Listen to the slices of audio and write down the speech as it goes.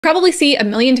Probably see a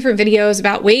million different videos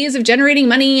about ways of generating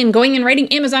money and going and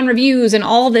writing Amazon reviews and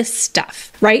all this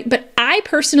stuff, right? But I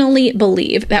personally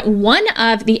believe that one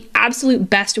of the absolute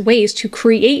best ways to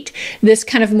create this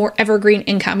kind of more evergreen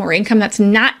income, or income that's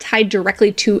not tied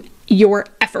directly to your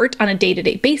effort on a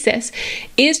day-to-day basis,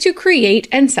 is to create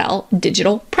and sell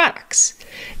digital products.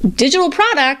 Digital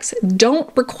products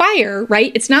don't require,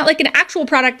 right? It's not like an actual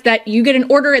product that you get an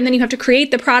order and then you have to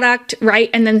create the product, right?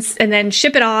 And then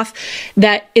ship it off.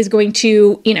 That is going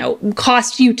to,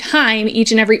 cost you time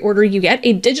each and every order you get.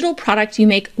 A digital product you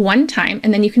make one time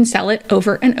and then you can sell it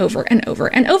over and over and over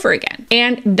and over again.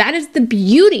 And that is the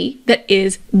beauty that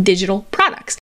is digital products.